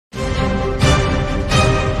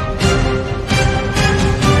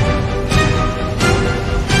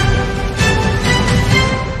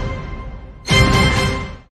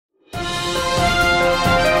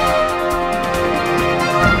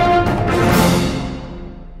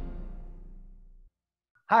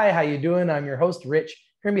Hi, how you doing? I'm your host, Rich.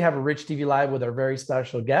 Here we have a Rich TV Live with our very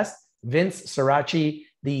special guest, Vince Sorace,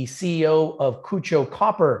 the CEO of Kutcho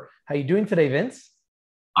Copper. How you doing today, Vince?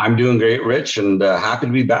 I'm doing great, Rich, and happy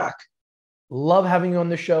to be back. Love having you on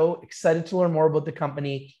the show. Excited to learn more about the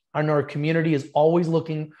company. I know our community is always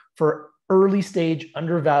looking for early stage,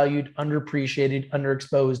 undervalued, underappreciated,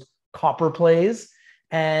 underexposed copper plays.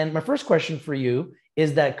 And my first question for you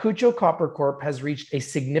is that Kutcho Copper Corp has reached a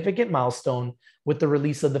significant milestone with the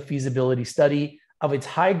release of the feasibility study of its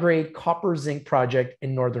high-grade copper zinc project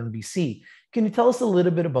in northern BC. Can you tell us a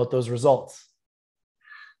little bit about those results?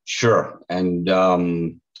 Sure. And,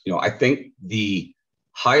 I think the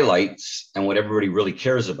highlights and what everybody really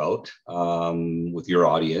cares about with your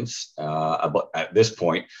audience about at this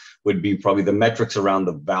point would be probably the metrics around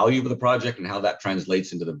the value of the project and how that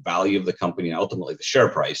translates into the value of the company and ultimately the share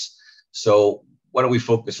price. So why don't we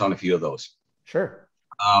focus on a few of those? Sure.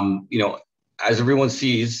 As everyone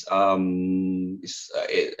sees in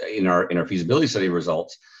our feasibility study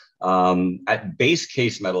results, at base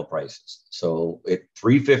case metal prices, so at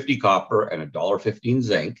 $3.50 copper and $1.15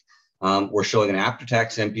 zinc, we're showing an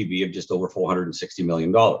after-tax NPV of just over $460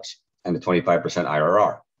 million and a 25%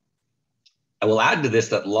 IRR. I will add to this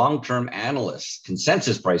that long-term analysts'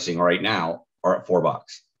 consensus pricing right now are at $4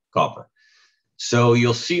 copper. So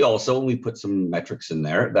you'll see also when we put some metrics in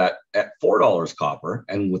there that at $4 copper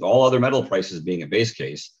and with all other metal prices being a base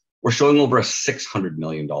case, we're showing over a $600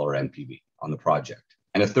 million NPV on the project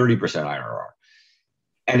and a 30% IRR.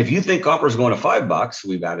 And if you think copper is going to $5,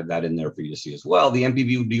 we've added that in there for you to see as well, the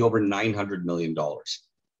NPV would be over $900 million.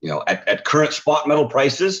 At current spot metal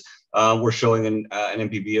prices, we're showing an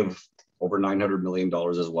NPV of over $900 million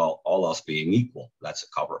as well, all else being equal. That's a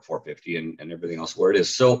copper at 450 and everything else where it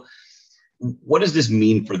is. So what does this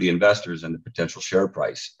mean for the investors and the potential share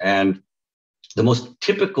price? And the most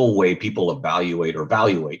typical way people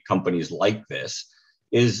evaluate companies like this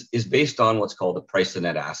is based on what's called the price to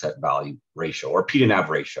net asset value ratio, or P to NAV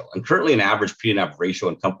ratio. And currently an average P to NAV ratio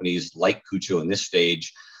in companies like Kutcho in this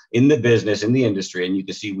stage, in the business, in the industry, and you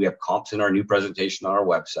can see we have comps in our new presentation on our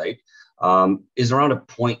website, is around a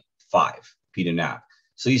 0.5 P to NAV.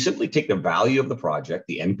 So you simply take the value of the project,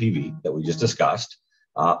 the NPV that we just discussed,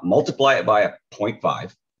 multiply it by a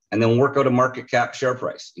 0.5, and then work out a market cap share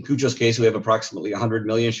price. In Kutcho's case, we have approximately 100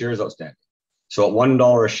 million shares outstanding. So at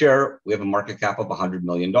 $1 a share, we have a market cap of $100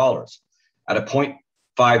 million. At a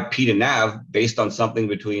 0.5 P to NAV, based on something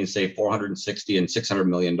between, say, 460 and $600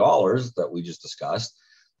 million that we just discussed,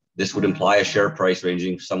 this would imply a share price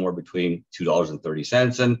ranging somewhere between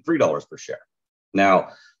 $2.30 and $3 per share. Now,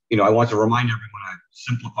 I want to remind everyone I've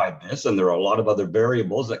simplified this, and there are a lot of other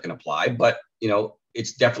variables that can apply, but,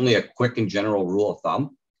 it's definitely a quick and general rule of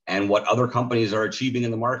thumb and what other companies are achieving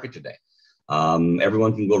in the market today.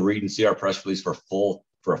 Everyone can go read and see our press release for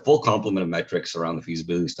a full complement of metrics around the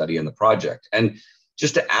feasibility study and the project. And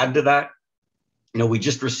just to add to that, we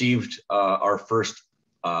just received our first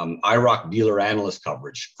IROC dealer analyst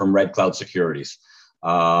coverage from Red Cloud Securities. They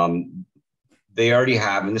already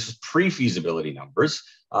have, and this is pre-feasibility numbers,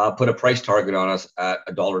 put a price target on us at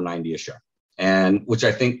 $1.90 a share. And which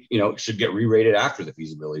I think, should get re-rated after the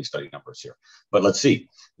feasibility study numbers here. But let's see,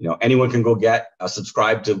 anyone can go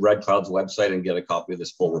subscribe to Red Cloud's website and get a copy of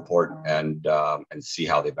this full report and see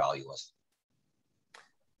how they value us.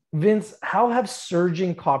 Vince, how have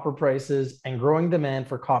surging copper prices and growing demand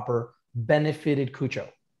for copper benefited Kutcho?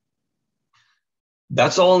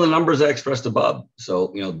 That's all in the numbers I expressed above.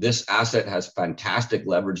 So, this asset has fantastic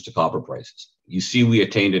leverage to copper prices. You see, we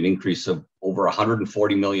attained an increase of over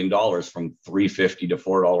 $140 million from $3.50 to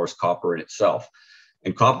 $4 copper in itself.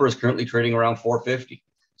 And copper is currently trading around $4.50.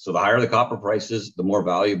 So the higher the copper prices, the more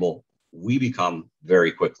valuable we become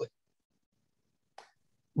very quickly.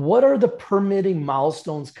 What are the permitting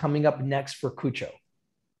milestones coming up next for Kutcho?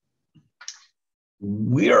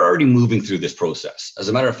 We are already moving through this process. As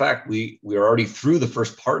a matter of fact, we are already through the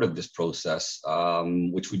first part of this process,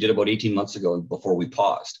 which we did about 18 months ago before we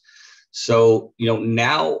paused. So,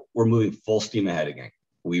 now we're moving full steam ahead again.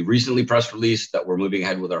 We recently press released that we're moving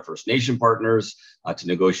ahead with our First Nation partners to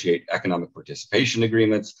negotiate economic participation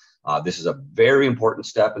agreements. This is a very important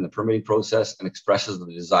step in the permitting process and expresses the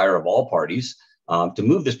desire of all parties to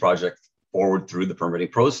move this project forward through the permitting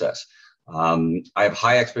process. I have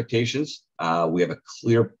high expectations. We have a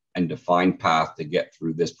clear and defined path to get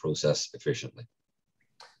through this process efficiently.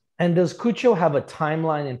 And does Kutcho have a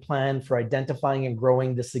timeline and plan for identifying and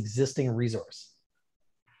growing this existing resource?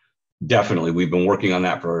 Definitely. We've been working on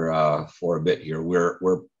that for a bit here.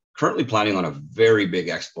 We're currently planning on a very big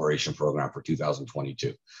exploration program for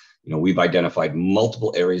 2022. We've identified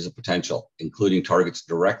multiple areas of potential, including targets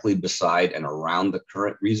directly beside and around the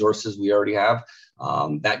current resources we already have.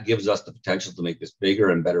 That gives us the potential to make this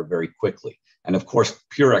bigger and better very quickly. And of course,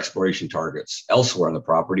 pure exploration targets elsewhere on the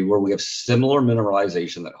property where we have similar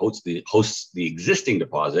mineralization that hosts the existing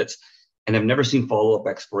deposits and have never seen follow-up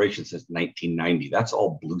exploration since 1990. That's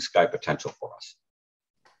all blue sky potential for us.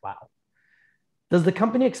 Wow. Does the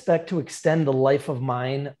company expect to extend the life of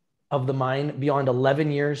the mine beyond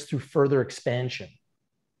 11 years through further expansion?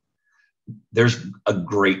 There's a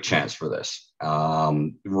great chance for this.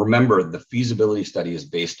 Remember, the feasibility study is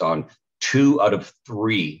based on 2 out of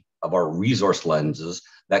 3 of our resource lenses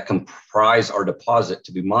that comprise our deposit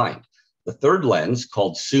to be mined. The third lens,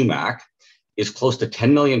 called Sumac, is close to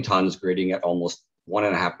 10 million tons, grading at almost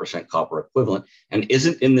 1.5% copper equivalent, and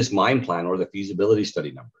isn't in this mine plan or the feasibility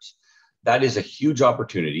study numbers. That is a huge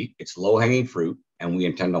opportunity. It's low-hanging fruit, and we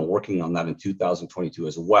intend on working on that in 2022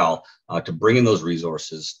 as well to bring in those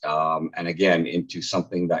resources and again into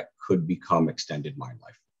something that could become extended mine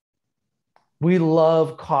life. We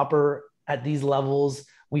love copper at these levels.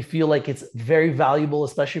 We feel like it's very valuable,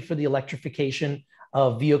 especially for the electrification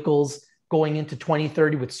of vehicles going into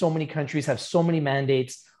 2030, with so many countries have so many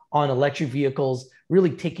mandates on electric vehicles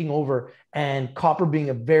really taking over, and copper being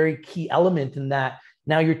a very key element in that.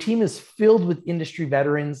 Now, your team is filled with industry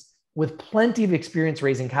veterans with plenty of experience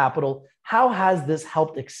raising capital. How has this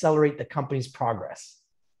helped accelerate the company's progress?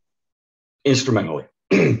 Instrumentally.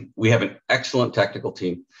 We have an excellent technical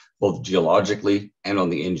team, both geologically and on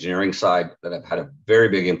the engineering side, that have had a very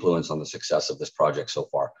big influence on the success of this project so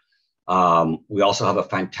far. We also have a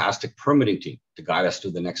fantastic permitting team to guide us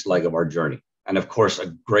through the next leg of our journey. And of course, a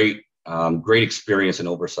great experience and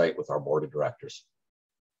oversight with our board of directors.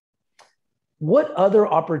 What other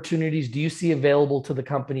opportunities do you see available to the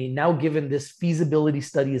company now, given this feasibility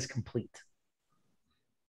study is complete?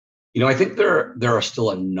 I think there are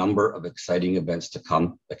still a number of exciting events to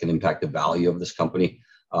come that can impact the value of this company.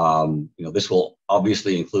 This will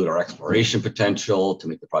obviously include our exploration potential to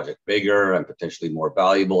make the project bigger and potentially more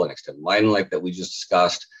valuable and extend mine life that we just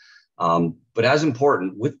discussed. But as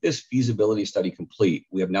important, with this feasibility study complete,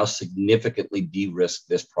 we have now significantly de-risked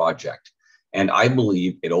this project. And I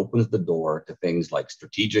believe it opens the door to things like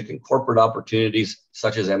strategic and corporate opportunities,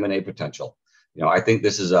 such as M&A potential. I think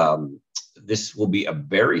this will be a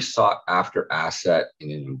very sought after asset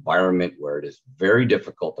in an environment where it is very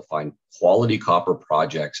difficult to find quality copper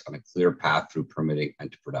projects on a clear path through permitting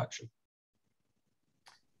and to production.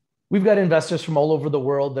 We've got investors from all over the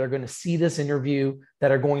world that are going to see this interview,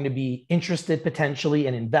 that are going to be interested potentially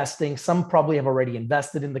in investing. Some probably have already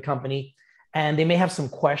invested in the company, and they may have some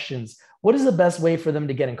questions. What is the best way for them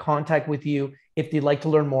to get in contact with you if they'd like to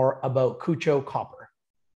learn more about Kutcho Copper?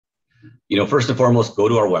 First and foremost, go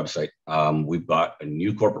to our website. We've got a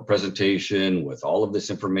new corporate presentation with all of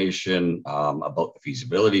this information about the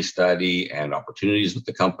feasibility study and opportunities with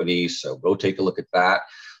the company. So go take a look at that.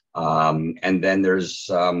 And then there's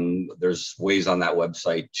ways on that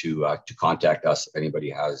website to contact us if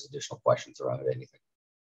anybody has additional questions around anything.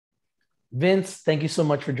 Vince, thank you so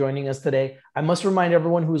much for joining us today. I must remind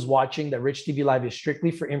everyone who is watching that Rich TV Live is strictly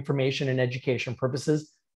for information and education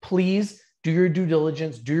purposes. Please do your due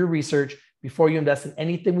diligence, do your research before you invest in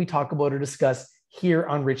anything we talk about or discuss here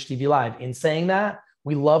on Rich TV Live. In saying that,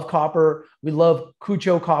 we love copper. We love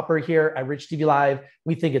Kutcho Copper here at Rich TV Live.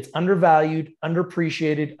 We think it's undervalued,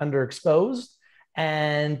 underappreciated, underexposed.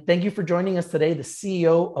 And thank you for joining us today, the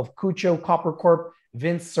CEO of Kutcho Copper Corp,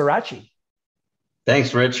 Vince Sorace.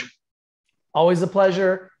 Thanks, Rich. Always a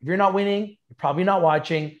pleasure. If you're not winning, you're probably not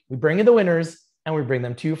watching. We bring in the winners and we bring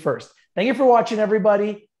them to you first. Thank you for watching,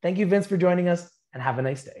 everybody. Thank you, Vince, for joining us, and have a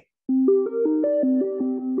nice day.